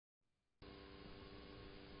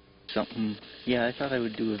Something, yeah, I thought I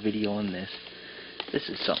would do a video on this. This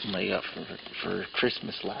is something I got for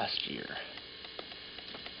Christmas last year.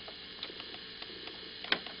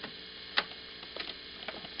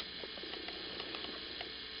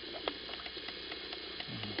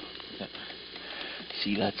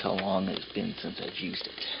 See, that's how long it's been since I've used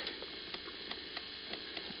it.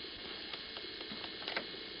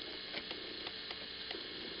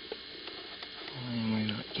 Why am I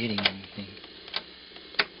not getting anything?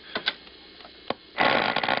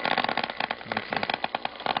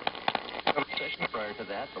 Prior to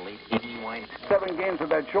that, the late 7 games with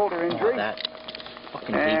that shoulder injury. Oh, that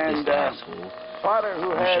fucking hate this asshole. Potter,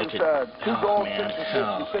 who has 2 goals, man.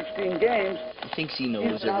 16 games. He thinks he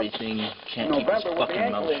knows everything. Can't keep his November with the fucking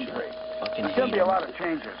ankle mouth injury. shut. Fucking There's going to hate be a him. lot of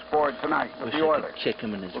changes for tonight with Wish the I Oilers. could kick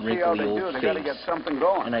him in his We'll see how wrinkly they old do. They face. got to get something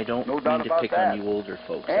going. And I don't no doubt mean to about pick that. on you older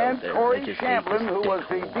folks And out there. Corey I just Shamblin, hate this who was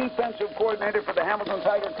the dickhole. defensive coordinator for the Hamilton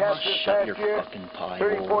Tiger Cats this Shut past your year. fucking pie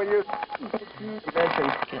 34 hole. years.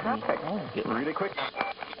 really quick.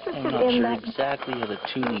 I'm not sure exactly how the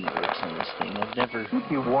tuning works on this thing. I've never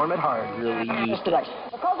You warm it hard. really used it.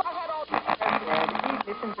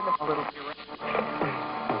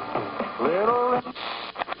 Little.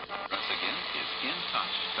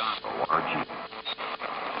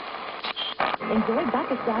 Enjoy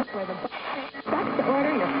bucket stop where the bucks to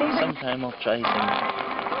order your favorite. Sometime I'll try some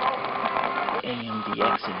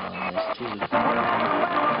AMDXing on this too.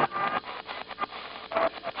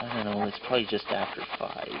 I don't know, it's probably just after 5.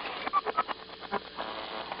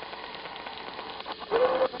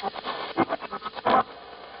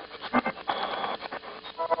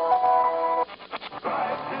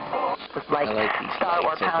 I like these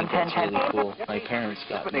lights. I think that's really cool. My parents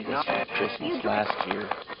got me this for Christmas last year.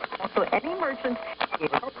 So any merchant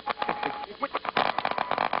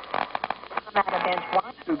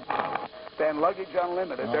Stand luggage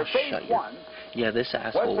unlimited. Oh, They're phase shut your... 1. Yeah, this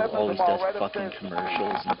asshole always does fucking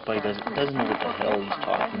commercials and probably doesn't know what the hell he's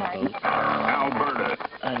talking about. Alberta.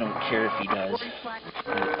 I don't care if he does. I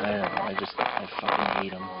don't know, I fucking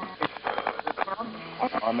hate him.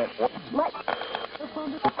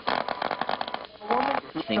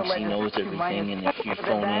 Thinks he knows everything, and if you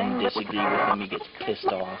phone in and disagree with him, he gets pissed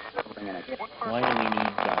off. Why do we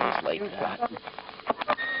need guys like that?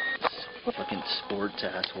 This fucking sports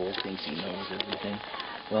asshole thinks he knows everything.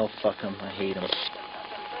 Well, fuck him. I hate him.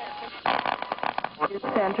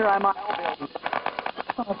 Center, I'm on.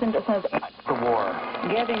 The war.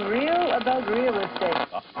 Getting real about real estate.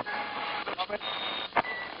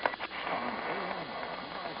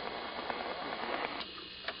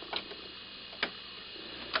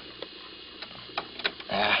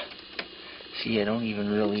 See, I don't even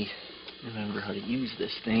really remember how to use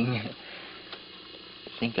this thing.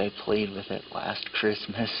 I think I played with it last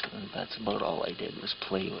Christmas, and that's about all I did was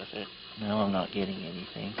play with it. Now I'm not getting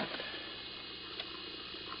anything.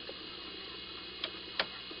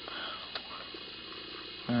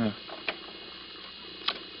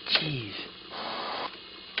 Jeez.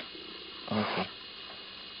 Okay.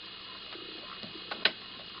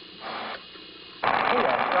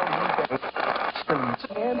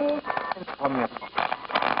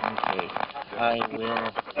 Okay, I will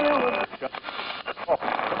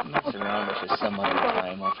mess around with this some other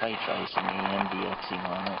time. I'll probably try some AMDXing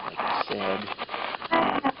on it, like I said.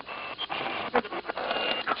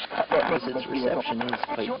 Because its reception is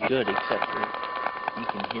quite good, except for you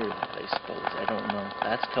can hear that, I suppose. I don't know.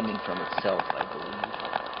 That's coming from itself, I believe.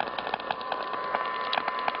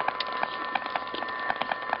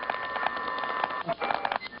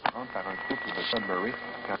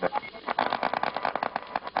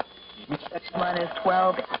 One is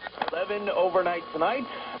 12. 11 overnight tonight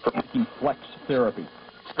for flex therapy.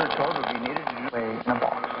 Code would be needed to do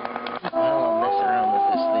Well, I'll mess around with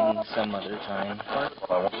this thing some other time.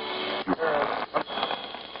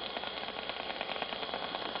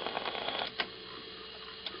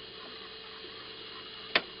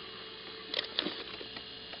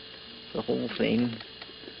 The whole thing.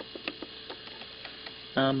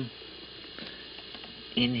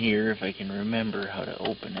 In here, if I can remember how to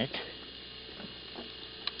open it.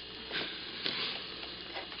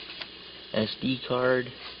 SD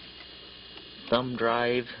card, thumb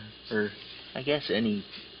drive, or I guess any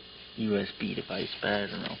USB device, but I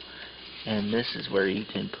don't know. And this is where you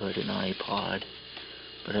can put an iPod,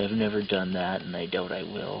 but I've never done that, and I doubt I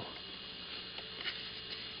will.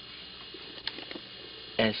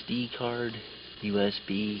 SD card,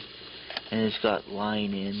 USB, and it's got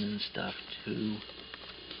line in and stuff too.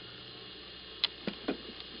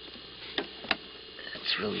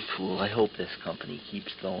 It's really cool. I hope this company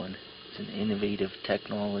keeps going. It's an innovative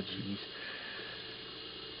technologies.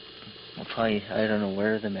 I don't know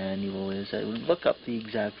where the manual is. I would look up the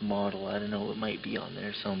exact model. I don't know, it might be on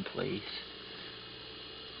there someplace.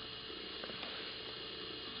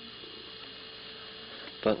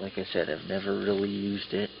 But like I said, I've never really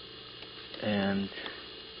used it, and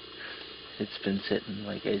it's been sitting.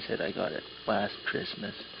 Like I said, I got it last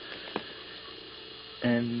Christmas.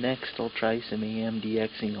 And next I'll try some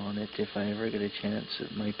AMDXing on it if I ever get a chance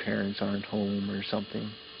if my parents aren't home or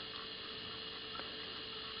something.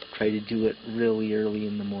 Try to do it really early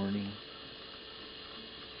in the morning.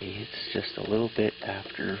 It's just a little bit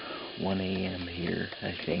after 1 a.m. here,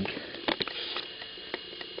 I think.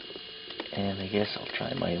 And I guess I'll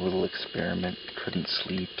try my little experiment. Couldn't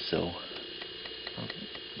sleep, so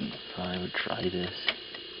I would try this.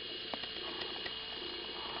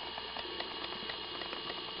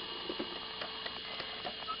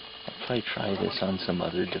 I'll probably try this on some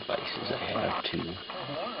other devices I have too,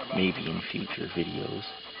 maybe in future videos.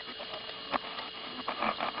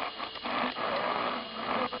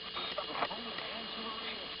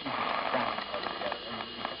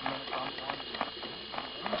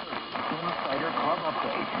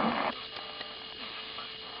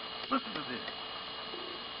 Listen to this.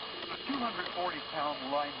 240-pound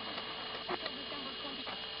lineman.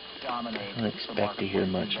 I don't expect to hear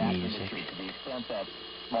much music. To the extent that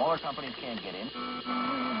smaller companies can't get in. To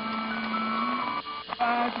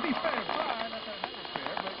be fair, Brian, I thought that was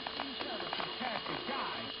fair, but he's not a fantastic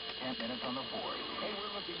guy. 10 minutes on the board. Hey,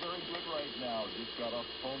 we're looking very good right now. Just got off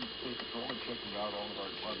the phone with State Patrol and checking out all of our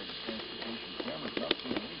Department of Transportation cameras. Not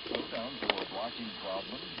seeing any slowdowns or blocking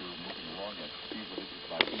problems. You're moving along at speed limits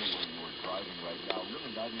by anywhere you are driving right now.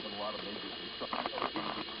 Really not even a lot of major construction.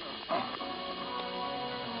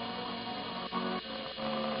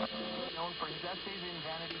 Known for his essays in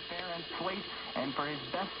Vanity Fair and Slate, and for his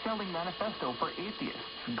best-selling manifesto for atheists,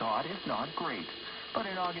 God is not great. But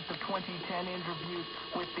in August of 2010, interviews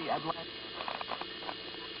with the Atlantic...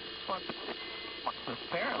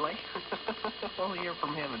 Apparently. We'll hear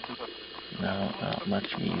from him. No, not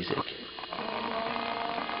much music.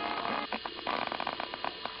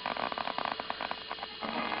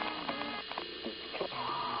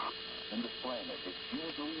 In this planet, it's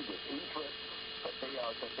usually the interest that they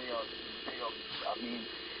are, I mean,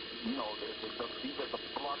 you know, these are the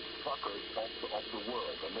blood suckers of the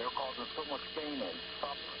world, and they're causing so much pain and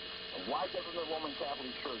suffering. And why doesn't the Roman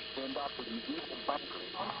Catholic Church stand up to these evil bankers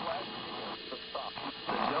to stop?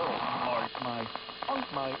 No,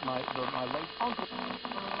 my late uncle.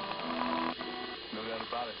 No doubt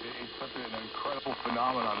about it. It's such an incredible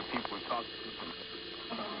phenomenon of people who talk to people.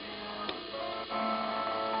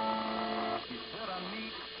 He said I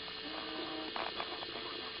need...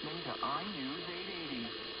 Listening to iNews 880.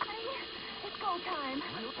 It's go time.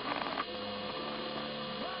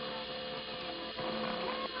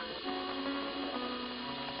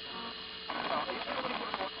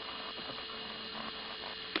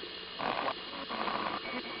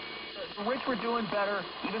 The rich were doing better,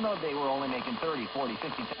 even though they were only making 30, 40, 50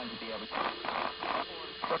 times the average.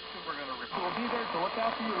 We'll be there to look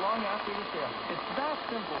after you long after the sale. It's that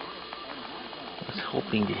simple. I was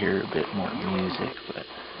hoping to hear a bit more music, but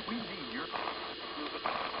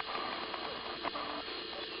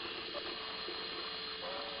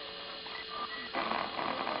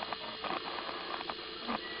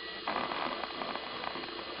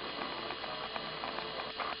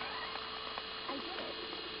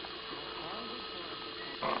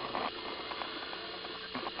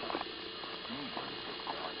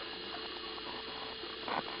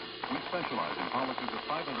We specialize in policies of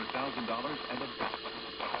 $500,000 and above.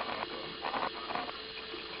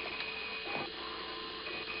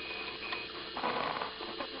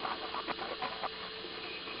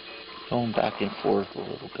 going back and forth a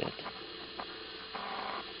little bit.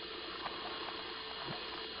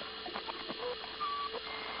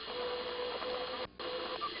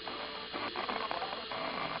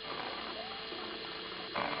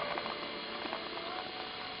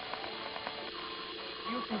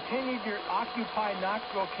 You continued your Occupy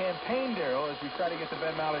Knoxville campaign, Daryl, as we try to get the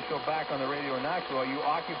Ben Maller Show back on the radio in Knoxville. Are you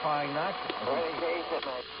occupying Knoxville?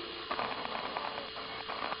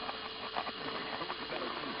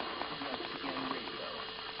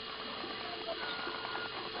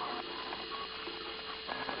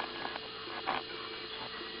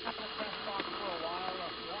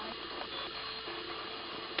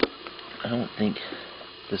 I don't think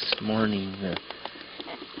this morning the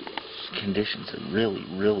conditions are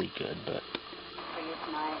really good, but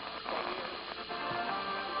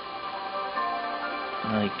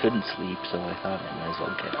I couldn't sleep, so I thought I might as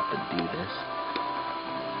well get up and do this.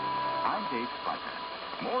 I'm Dave Sutton.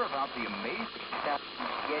 More about the amazing stuff you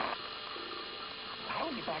get I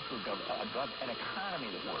will get back to an economy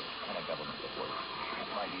that works and a government that works.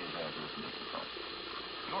 My idea is to listen to this.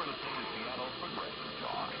 You're listening to Seattle's Progressive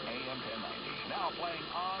Talk, AM 1090. Now playing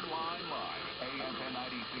online live,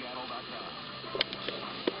 AM1090Seattle.com.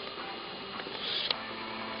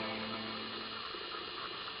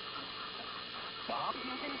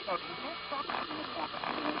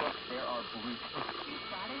 There are groups.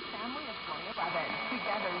 Friday's Family of 2011.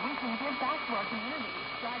 Together we can give back to our community.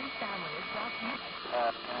 Friday's Family is brought to you by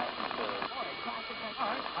Classic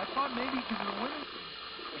Art. I thought maybe because of the winter.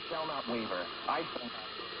 We shall not waver. I think.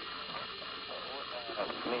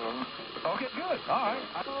 Okay, good. All right.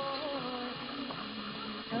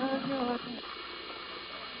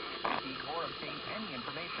 Or obtain any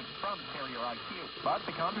information from Carrier IQ, but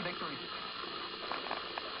the contradictory.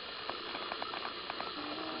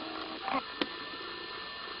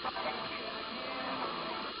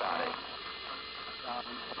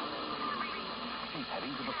 She's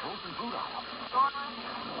heading to the frozen food aisle.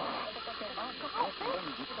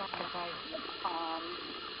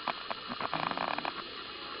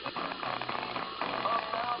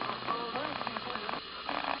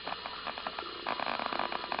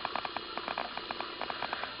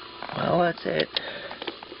 Well, that's it.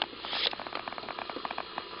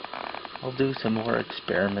 I'll do some more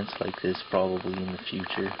experiments like this probably in the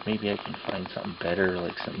future. Maybe I can find something better,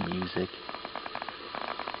 like some music.